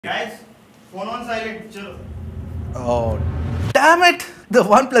Guys, phone on silent. Chalo. Oh, damn it! The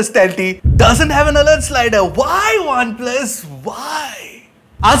OnePlus 10T doesn't have an alert slider. Why, OnePlus? Why?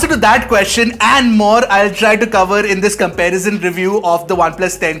 Answer to that question and more I'll try to cover in this comparison review of the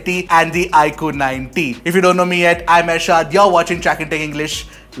OnePlus 10T and the iQOO 9T. If you don't know me yet, I'm Ershad. You're watching Trakin Tech English.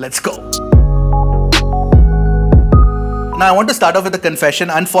 Let's go. Now I want to start off with a confession.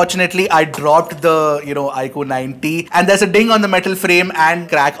 Unfortunately, I dropped the iQOO 9T and there's a ding on the metal frame and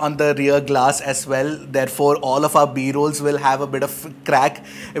crack on the rear glass as well. Therefore, all of our B-rolls will have a bit of crack.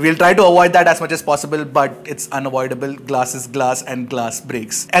 We'll try to avoid that as much as possible, but it's unavoidable. Glass is glass and glass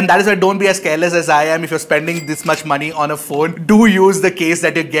breaks. And that is why don't be as careless as I am. If you're spending this much money on a phone, do use the case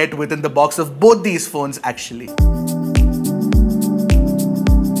that you get within the box of both these phones actually.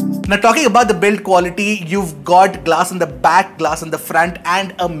 Now talking about the build quality, you've got glass on the back, glass on the front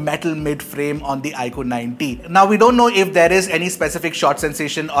and a metal mid frame on the iQOO 9T. Now we don't know if there is any specific shot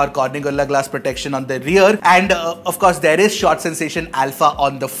sensation or Corning Gorilla Glass protection on the rear, and of course there is shot sensation alpha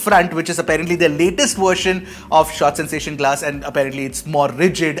on the front, which is apparently the latest version of shot sensation glass, and apparently it's more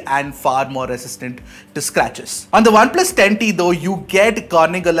rigid and far more resistant to scratches. On the OnePlus 10T though, you get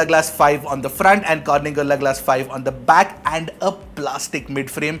Corning Gorilla Glass 5 on the front and Corning Gorilla Glass 5 on the back and a plastic mid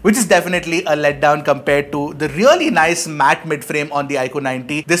frame, which is definitely a letdown compared to the really nice matte mid frame on the iQOO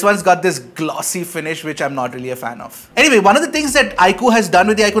 9T. This one's got this glossy finish, which I'm not really a fan of. Anyway, one of the things that iQOO has done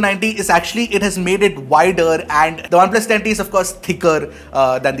with the iQOO 9T is actually it has made it wider, and the OnePlus 10T is of course thicker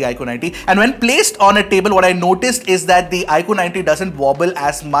than the iQOO 9T. And when placed on a table, what I noticed is that the iQOO 9T doesn't wobble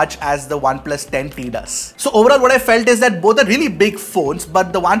as much as the OnePlus 10T does. So overall, what I felt is that both are really big phones,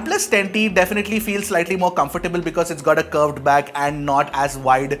 but the OnePlus 10T definitely feels slightly more comfortable because it's got a curved back and not as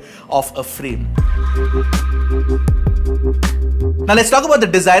wide of a frame. Now let's talk about the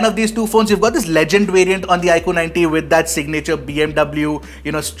design of these two phones. You've got this Legend variant on the iQOO 9T with that signature BMW,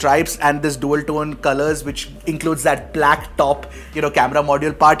 stripes and this dual tone colors, which includes that black top, camera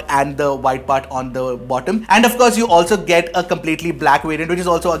module part and the white part on the bottom. And of course, you also get a completely black variant, which is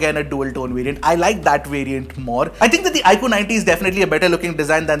also again a dual tone variant. I like that variant more. I think that the iQOO 9T is definitely a better looking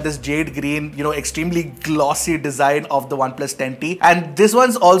design than this jade green, extremely glossy design of the OnePlus 10T. And this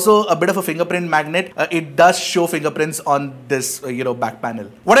one's also a bit of a fingerprint magnet. It does show fingerprints on this, back panel.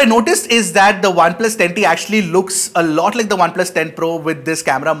 What I noticed is that the OnePlus 10T actually looks a lot like the OnePlus 10 Pro with this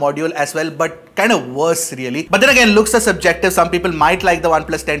camera module as well, but kind of worse really. But then again, looks are subjective. Some people might like the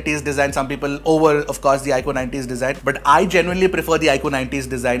OnePlus 10T's design, some people over, of course, the iQOO 9T's design, but I genuinely prefer the iQOO 9T's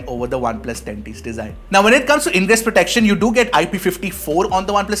design over the OnePlus 10T's design. Now, when it comes to ingress protection, you do get IP54 on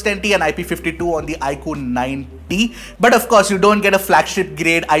the OnePlus 10T and IP52 on the iQOO 9T, but of course, you don't get a flagship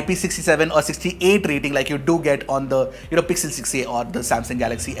grade IP67 or 68 rating like you do get on the Pixel 6a or the Samsung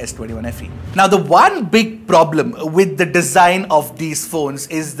Galaxy S21 FE. Now, the one big problem with the design of these phones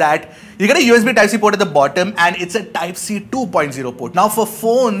is that you get a USB Type-C port at the bottom and it's a Type-C 2.0 port. Now, for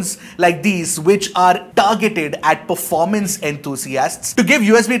phones like these, which are targeted at performance enthusiasts, to give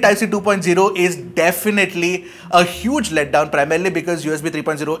USB Type-C 2.0 is definitely a huge letdown, primarily because USB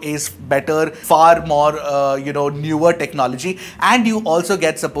 3.0 is better, far more, newer technology, and you also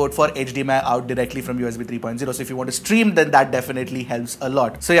get support for HDMI out directly from USB 3.0. So if you want to stream, then that definitely helps a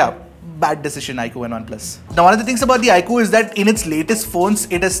lot. So yeah, bad decision, iQOO and OnePlus. Now, one of the things about the iQOO is that in its latest phones,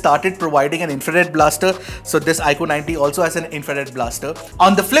 it has started providing an infrared blaster. So this iQOO 9T also has an infrared blaster.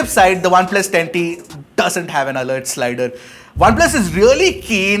 On the flip side, the OnePlus 10T doesn't have an alert slider. OnePlus is really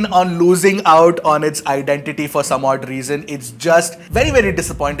keen on losing out on its identity for some odd reason. It's just very, very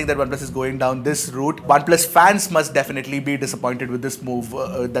disappointing that OnePlus is going down this route. OnePlus fans must definitely be disappointed with this move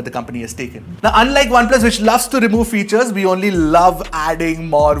that the company has taken. Now, unlike OnePlus, which loves to remove features, we only love adding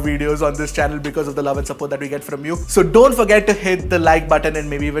more videos on this channel because of the love and support that we get from you. So don't forget to hit the like button and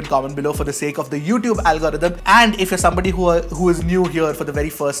maybe even comment below for the sake of the YouTube algorithm. And if you're somebody who is new here for the very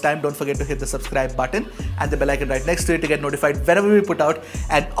first time, don't forget to hit the subscribe button and the bell icon right next to it to get notified whenever we put out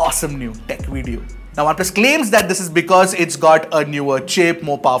an awesome new tech video. Now, OnePlus claims that this is because it's got a newer chip,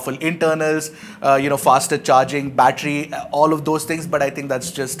 more powerful internals, faster charging, battery, all of those things. But I think that's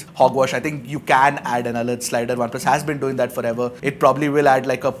just hogwash. I think you can add an alert slider. OnePlus has been doing that forever. It probably will add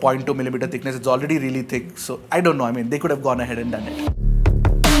like a 0.2mm thickness. It's already really thick. So I don't know. I mean, they could have gone ahead and done it.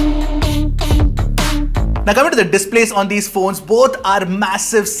 Now, coming to the displays on these phones, both are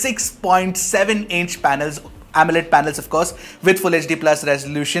massive 6.7-inch panels. AMOLED panels, of course, with Full HD Plus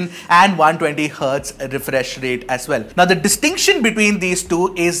resolution and 120 Hertz refresh rate as well. Now, the distinction between these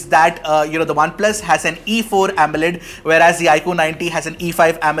two is that the OnePlus has an E4 AMOLED, whereas the iQOO 90 has an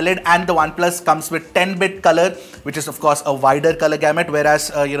E5 AMOLED, and the OnePlus comes with 10-bit color, which is of course a wider color gamut, whereas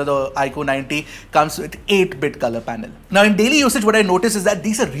the iQOO 90 comes with 8-bit color panel. Now, in daily usage, what I notice is that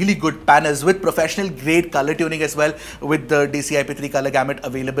these are really good panels with professional grade color tuning as well, with the DCI-P3 color gamut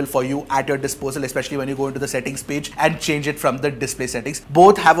available for you at your disposal, especially when you go into the settings page and change it from the display settings.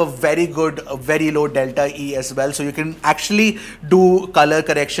 Both have a very good, very low delta E as well, so you can actually do color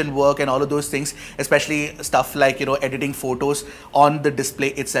correction work and all of those things, especially stuff like editing photos on the display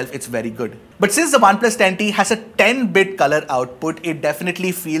itself. It's very good. But since the OnePlus 10T has a 10-bit color output, it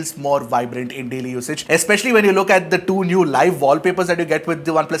definitely feels more vibrant in daily usage, especially when you look at the two new live wallpapers that you get with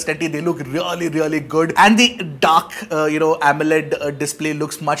the OnePlus 10T. They look really, really good, and the dark AMOLED display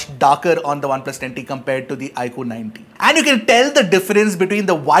looks much darker on the OnePlus 10T compared to the iQOO 90. And you can tell the difference between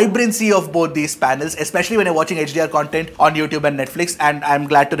the vibrancy of both these panels, especially when you're watching HDR content on YouTube and Netflix, and I'm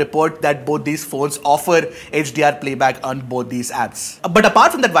glad to report that both these phones offer HDR playback on both these apps. But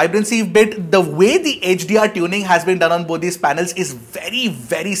apart from that vibrancy bit, the way the HDR tuning has been done on both these panels is very,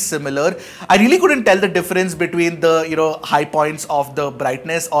 very similar. I really couldn't tell the difference between the high points of the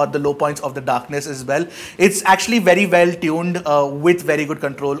brightness or the low points of the darkness as well. It's actually very well tuned with very good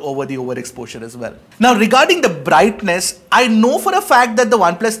control over the overexposure as well. Now, regarding the brightness, I know for a fact that the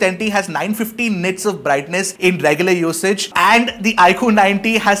OnePlus 10T has 950 nits of brightness in regular usage, and the iQOO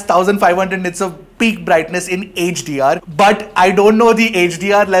 90 has 1500 nits of peak brightness in HDR, but I don't know the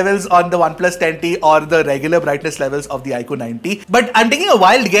HDR levels on the OnePlus 10T or the regular brightness levels of the iQOO 90. But I'm taking a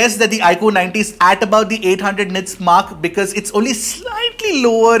wild guess that the iQOO 90 is at about the 800 nits mark, because it's only slightly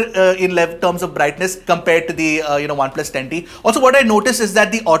lower in terms of brightness compared to the OnePlus 10T. Also, what I noticed is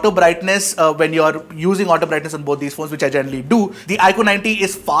that the auto brightness, when you're using auto brightness on both these phones, which I generally do, the iQOO 90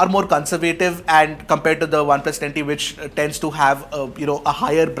 is far more conservative, and compared to the OnePlus 10T, which tends to have a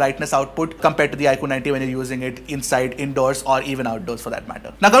higher brightness output compared to the iQOO 90 when you're using it inside, indoors, or even outdoors for that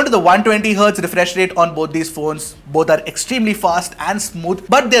matter. Now, coming to the 120 Hz refresh rate on both these phones, both are extremely fast and smooth,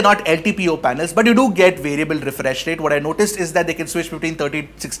 but they're not LTPO panels, but you do get variable refresh rate. What I noticed is that they can switch between 30,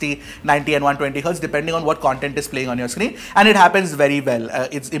 60, 90 and 120 Hz depending on what content is playing on your screen, and it happens very well.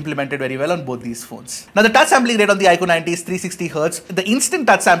 It's implemented very well on both these phones. Now, the touch sampling rate on the iQOO 90 is 360 Hz. The instant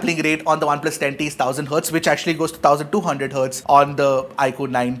touch sampling rate on the OnePlus 10T is 1000 Hz, which actually goes to 1200 Hz on the iQOO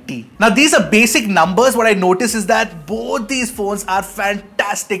 90. Now, these are basic numbers. What I notice is that both these phones are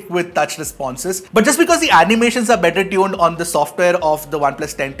fantastic with touch responses, but just because the animations are better tuned on the software of the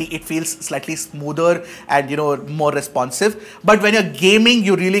OnePlus 10T, it feels slightly smoother and more responsive. But when you're gaming,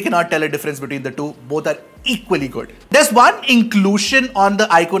 you really cannot tell a difference between the two. Both are equally good. There's one inclusion on the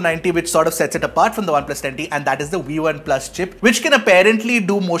iQOO 90 which sort of sets it apart from the OnePlus 10T, and that is the V1 Plus chip, which can apparently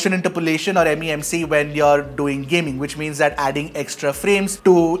do motion interpolation or MEMC when you're doing gaming, which means that adding extra frames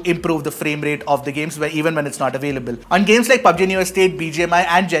to improve the frame rate of the games even when it's not available. On games like PUBG New State, BGMI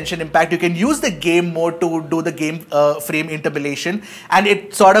and Genshin Impact, you can use the game mode to do the game frame interpolation, and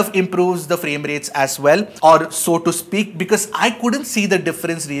it sort of improves the frame rates as well, or so to speak, because I couldn't see the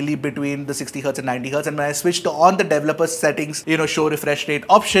difference really between the 60 Hz and 90 Hz, and when I switched on the developer settings, show refresh rate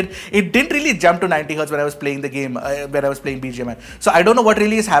option, it didn't really jump to 90 Hz when I was playing the game, when I was playing BGMI. So I don't know what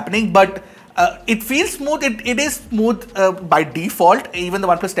really is happening, but it feels smooth. It is smooth by default. Even the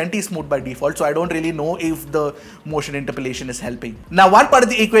OnePlus 10T is smooth by default, so I don't really know if the motion interpolation is helping. Now, one part of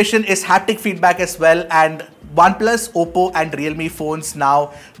the equation is haptic feedback as well, and OnePlus, Oppo and Realme phones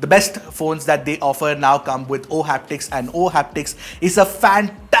now, the best phones that they offer now come with OHaptics, and OHaptics is a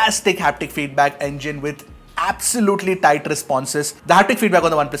fantastic haptic feedback engine with absolutely tight responses. The haptic feedback on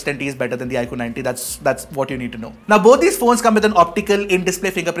the OnePlus 10T is better than the iQOO 90. That's what you need to know. Now, both these phones come with an optical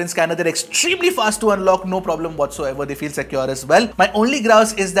in-display fingerprint scanner. They're extremely fast to unlock, no problem whatsoever. They feel secure as well. My only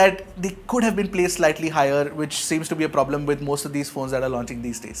grouse is that they could have been placed slightly higher, which seems to be a problem with most of these phones that are launching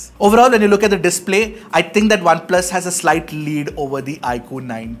these days. Overall, when you look at the display, I think that OnePlus has a slight lead over the iQOO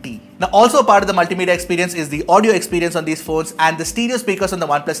 90. Now, also a part of the multimedia experience is the audio experience on these phones, and the stereo speakers on the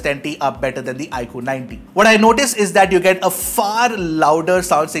OnePlus 10T are better than the iQOO 90. What I notice is that you get a far louder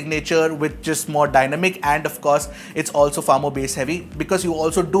sound signature with just more dynamic, and of course it's also far more bass heavy because you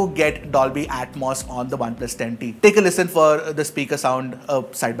also do get Dolby Atmos on the OnePlus 10T. Take a listen for the speaker sound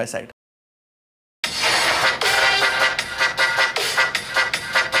side by side.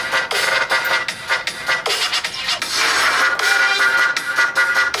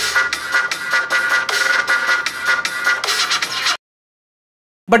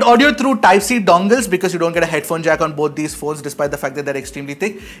 But audio through Type-C dongles, because you don't get a headphone jack on both these phones despite the fact that they're extremely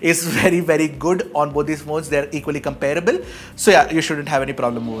thick, is very good on both these phones. They're equally comparable. So yeah, you shouldn't have any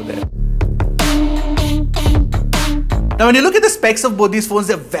problem over there. Now, when you look at the specs of both these phones,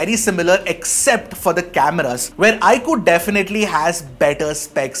 they're very similar except for the cameras, where iQOO definitely has better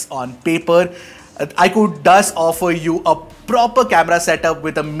specs on paper. iQOO does offer you a proper camera setup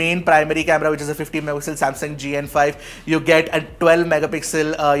with a main primary camera, which is a 50 megapixel Samsung GN5. You get a 12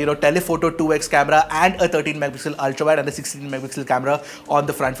 megapixel telephoto 2x camera and a 13 megapixel ultra wide and a 16 megapixel camera on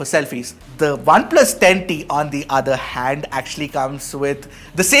the front for selfies. The OnePlus 10T, on the other hand, actually comes with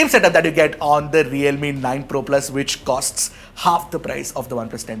the same setup that you get on the Realme 9 Pro Plus, which costs half the price of the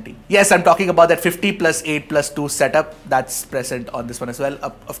OnePlus 10T. Yes, I'm talking about that 50 plus 8 plus 2 setup that's present on this one as well,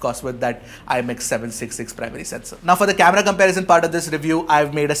 of course with that IMX 766 primary sensor. Now, for the camera comparison part of this review,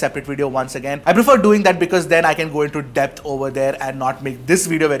 I've made a separate video once again. I prefer doing that because then I can go into depth over there and not make this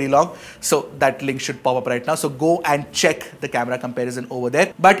video very long. So that link should pop up right now. So go and check the camera comparison over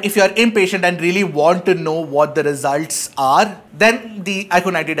there. But if you're impatient and really want to know what the results are, then the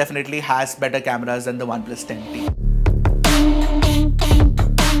iQOO 90 definitely has better cameras than the OnePlus 10T.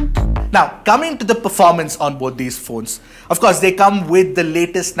 Now, coming to the performance on both these phones. Of course, they come with the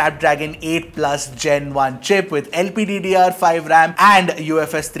latest Snapdragon 8 Plus Gen 1 chip with LPDDR5 RAM and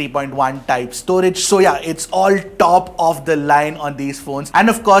UFS 3.1 type storage. So yeah, it's all top of the line on these phones. And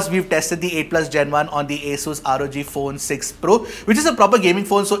of course, we've tested the 8 Plus Gen 1 on the Asus ROG Phone 6 Pro, which is a proper gaming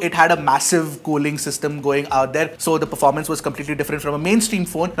phone. So it had a massive cooling system going out there. So the performance was completely different from a mainstream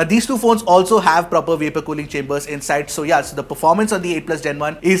phone. Now, these two phones also have proper vapor cooling chambers inside. So yeah, so the performance on the 8 Plus Gen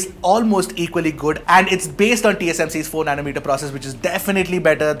 1 is almost equally good, and it's based on TSMC's 4nm process, which is definitely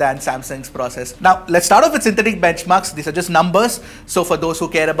better than Samsung's process. Now, let's start off with synthetic benchmarks. These are just numbers. So for those who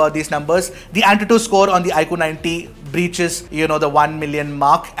care about these numbers, the Antutu score on the iQOO 90 breaches, the 1 million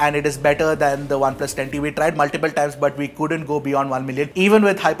mark, and it is better than the OnePlus 10T. We tried multiple times, but we couldn't go beyond 1 million. Even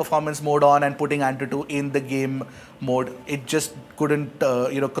with high performance mode on and putting Antutu in the game mode, it just couldn't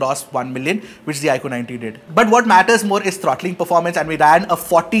cross 1 million, which the iQOO 90 did. But what matters more is throttling performance, and we ran a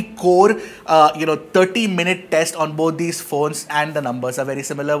 40 core 30-minute test on both these phones, and the numbers are very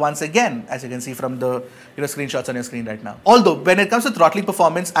similar once again, as you can see from the screenshots on your screen right now. Although when it comes to throttling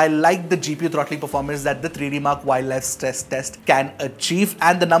performance, I like the GPU throttling performance that the 3D Mark wildlife stress test can achieve,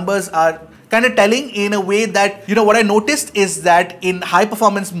 and the numbers are kind of telling in a way that, what I noticed is that in high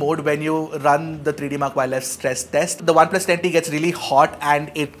performance mode, when you run the 3D Mark wildlife stress test, the OnePlus 10T gets really hot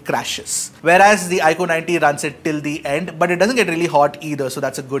and it crashes. Whereas the iQOO 90 runs it till the end, but it doesn't get really hot either, so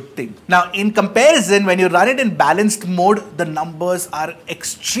that's a good thing. Now, in comparison, when you run it in balanced mode, the numbers are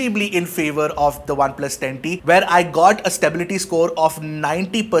extremely in favor of the OnePlus 10T, where I got a stability score of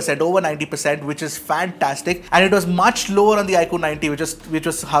 90%, over 90%, which is fantastic. And it was much lower on the iQOO 90, which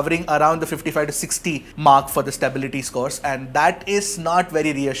was hovering around the 55 to 60 mark for the stability scores, and that is not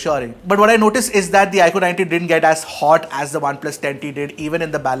very reassuring. But what I noticed is that the iQOO 90 didn't get as hot as the OnePlus 10T did, even in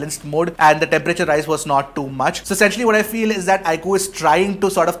the balanced mode, and the temperature rise was not too much. So essentially what I feel is that iQOO is trying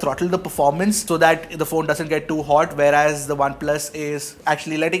to sort of throttle the performance so that the phone doesn't get too hot, whereas the OnePlus is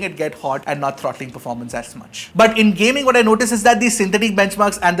actually letting it get hot and not throttling performance as much. But in gaming, what I noticed is that these synthetic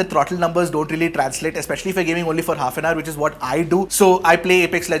benchmarks and the throttle numbers don't really translate, especially if you're gaming only for half an hour, which is what I do. So I play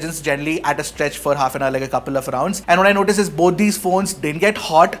Apex Legends generally at a stretch for half an hour, like a couple of rounds. And what I noticed is both these phones didn't get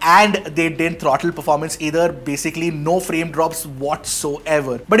hot and they didn't throttle performance either. Basically no frame drops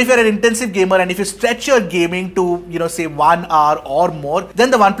whatsoever. But if you're an intensive gamer and if you stretch your gaming to, say 1 hour or more,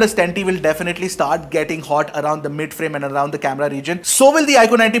 then the OnePlus 10T will definitely start getting hot around the mid frame and around the camera region. So will the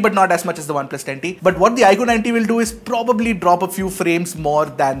iQOO 90, but not as much as the OnePlus 10T. But what the iQOO 90 will do is probably drop a few frames more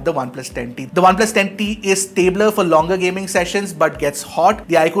than the OnePlus 10T. The OnePlus 10T is stabler for longer gaming sessions, but gets hot.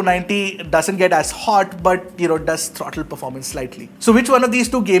 The iQOO 90 doesn't get as hot, but does throttle performance slightly. So which one of these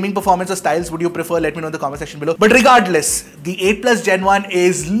two gaming performance or styles would you prefer? Let me know in the comment section below. But regardless, the 8 Plus Gen 1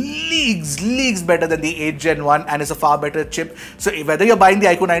 is leagues better than the 8 Gen 1 and is a far better chip. So whether you're buying the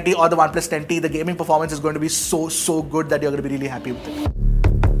iQOO 90 or the OnePlus 10T, the gaming performance is going to be so good that you're going to be really happy with it.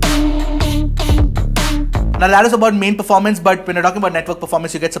 Now that is about main performance, but when you're talking about network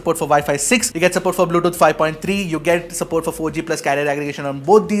performance, you get support for Wi-Fi 6, you get support for Bluetooth 5.3, you get support for 4G plus carrier aggregation on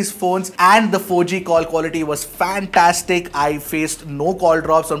both these phones, and the 4G call quality was fantastic. I faced no call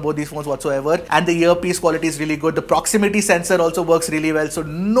drops on both these phones whatsoever, and the earpiece quality is really good. The proximity sensor also works really well, so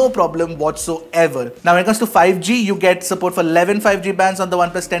no problem whatsoever. Now when it comes to 5G, you get support for 11 5G bands on the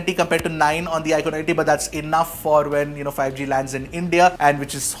OnePlus 10T compared to 9 on the iQOO 90, but that's enough for when 5G lands in India, and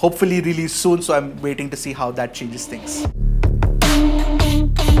which is hopefully really soon, so I'm waiting to see how that changes things.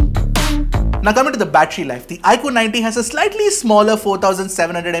 Now coming to the battery life, the iQOO 90 has a slightly smaller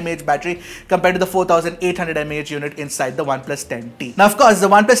 4700 mAh battery compared to the 4800 mAh unit inside the OnePlus 10T. Now of course, the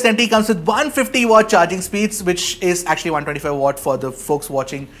OnePlus 10T comes with 150 watt charging speeds, which is actually 125 watt for the folks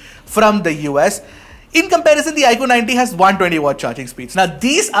watching from the US. In comparison, the iQOO 90 has 120 watt charging speeds. Now,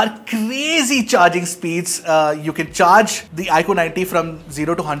 these are crazy charging speeds. You can charge the iQOO 90 from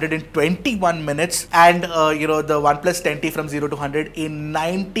 0 to 100 in 21 minutes and, the OnePlus 10T from 0 to 100 in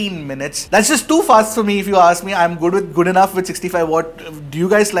 19 minutes. That's just too fast for me if you ask me. I'm good enough with 65 watt. Do you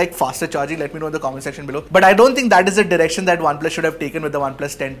guys like faster charging? Let me know in the comment section below. But I don't think that is the direction that OnePlus should have taken with the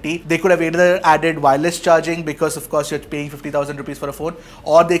OnePlus 10T. They could have either added wireless charging because, of course, you're paying 50,000 rupees for a phone,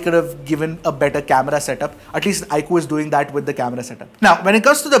 or they could have given a better camera setup. At least iQOO is doing that with the camera setup. Now, when it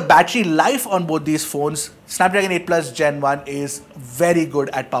comes to the battery life on both these phones, Snapdragon 8 Plus Gen 1 is very good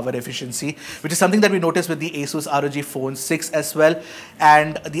at power efficiency, which is something that we noticed with the Asus ROG Phone 6 as well.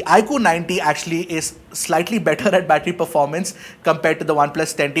 And the iQOO 90 actually is slightly better at battery performance compared to the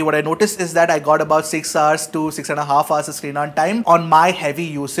OnePlus 10T. What I noticed is that I got about 6 hours to 6.5 hours of screen on time on my heavy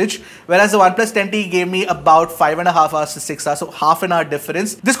usage, whereas the OnePlus 10T gave me about 5.5 hours to 6 hours, so half an hour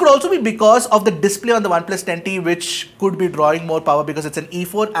difference. This could also be because of the display on the OnePlus 10T, which could be drawing more power because it's an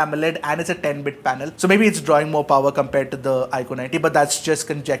E4 AMOLED and it's a 10-bit panel. So maybe it's drawing more power compared to the iQOO 90, but that's just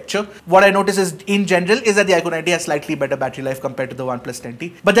conjecture. What I notice is, in general, is that the iQOO 90 has slightly better battery life compared to the OnePlus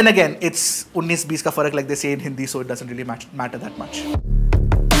 10T. But then again, it's 19-20 ka farak, like they say in Hindi, so it doesn't really matter that much.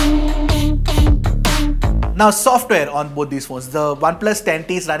 Now, software on both these phones. The OnePlus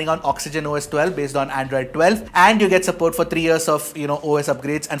 10T is running on Oxygen OS 12 based on Android 12, and you get support for 3 years of OS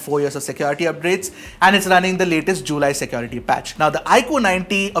upgrades and 4 years of security upgrades, and it's running the latest July security patch. Now, the iQOO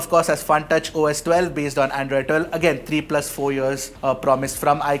 90, of course, has FunTouch OS 12 based on Android 12. Again, 3 plus 4 years promised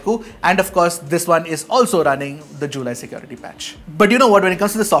from iQOO, and of course, this one is also running the July security patch. But you know what? When it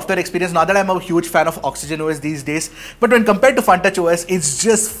comes to the software experience, not that I'm a huge fan of Oxygen OS these days, but when compared to FunTouch OS, it's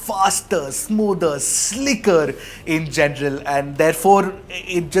just faster, smoother, slicker in general, and therefore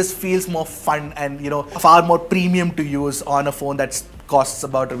it just feels more fun and far more premium to use on a phone that costs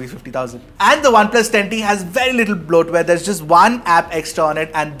about 50,000. And the OnePlus 10T has very little bloatware. There's just one app extra on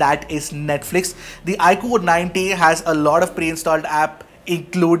it, and that is Netflix. The iQOO 90 has a lot of pre-installed app,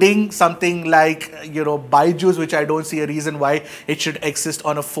 including something like Byju's, which I don't see a reason why it should exist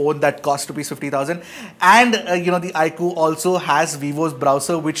on a phone that costs rupees 50,000. And the iQOO also has Vivo's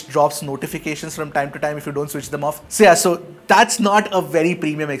browser, which drops notifications from time to time if you don't switch them off. So yeah, so that's not a very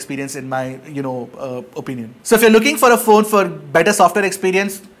premium experience in my opinion. So if you're looking for a phone for better software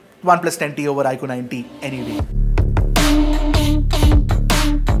experience, OnePlus 10T over iQOO 90 any day.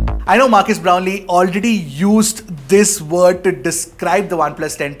 I know Marcus Brownlee already used this word to describe the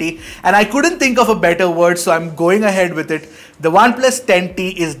OnePlus 10T, and I couldn't think of a better word, so I'm going ahead with it. The OnePlus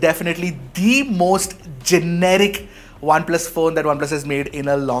 10T is definitely the most generic OnePlus phone that OnePlus has made in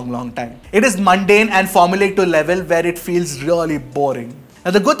a long time. It is mundane and formulaic to a level where it feels really boring. Now,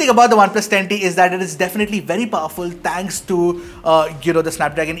 the good thing about the OnePlus 10T is that it is definitely very powerful thanks to, the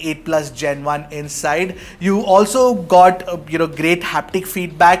Snapdragon 8 Plus Gen 1 inside. You also got, great haptic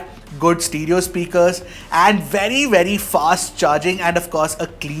feedback, good stereo speakers, and very fast charging, and of course, a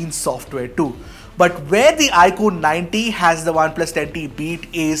clean software too. But where the iQOO 90 has the OnePlus 10T beat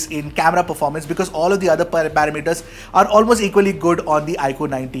is in camera performance, because all of the other parameters are almost equally good on the iQOO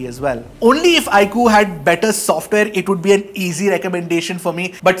 90 as well. Only if iQOO had better software, it would be an easy recommendation for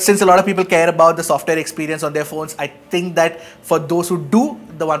me. But since a lot of people care about the software experience on their phones, I think that for those who do,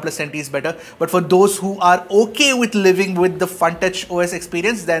 the OnePlus 10T is better. But for those who are okay with living with the FunTouch OS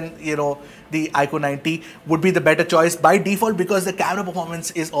experience, then the iQOO 90 would be the better choice by default, because the camera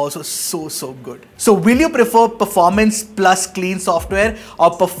performance is also so good. So will you prefer performance plus clean software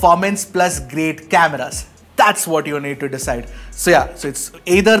or performance plus great cameras? That's what you need to decide. So yeah, so it's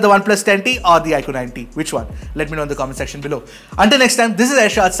either the OnePlus 10T or the iQOO 90. Which one? Let me know in the comment section below. Until next time, this is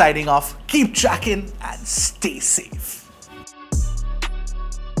Ershad signing off. Keep tracking and stay safe.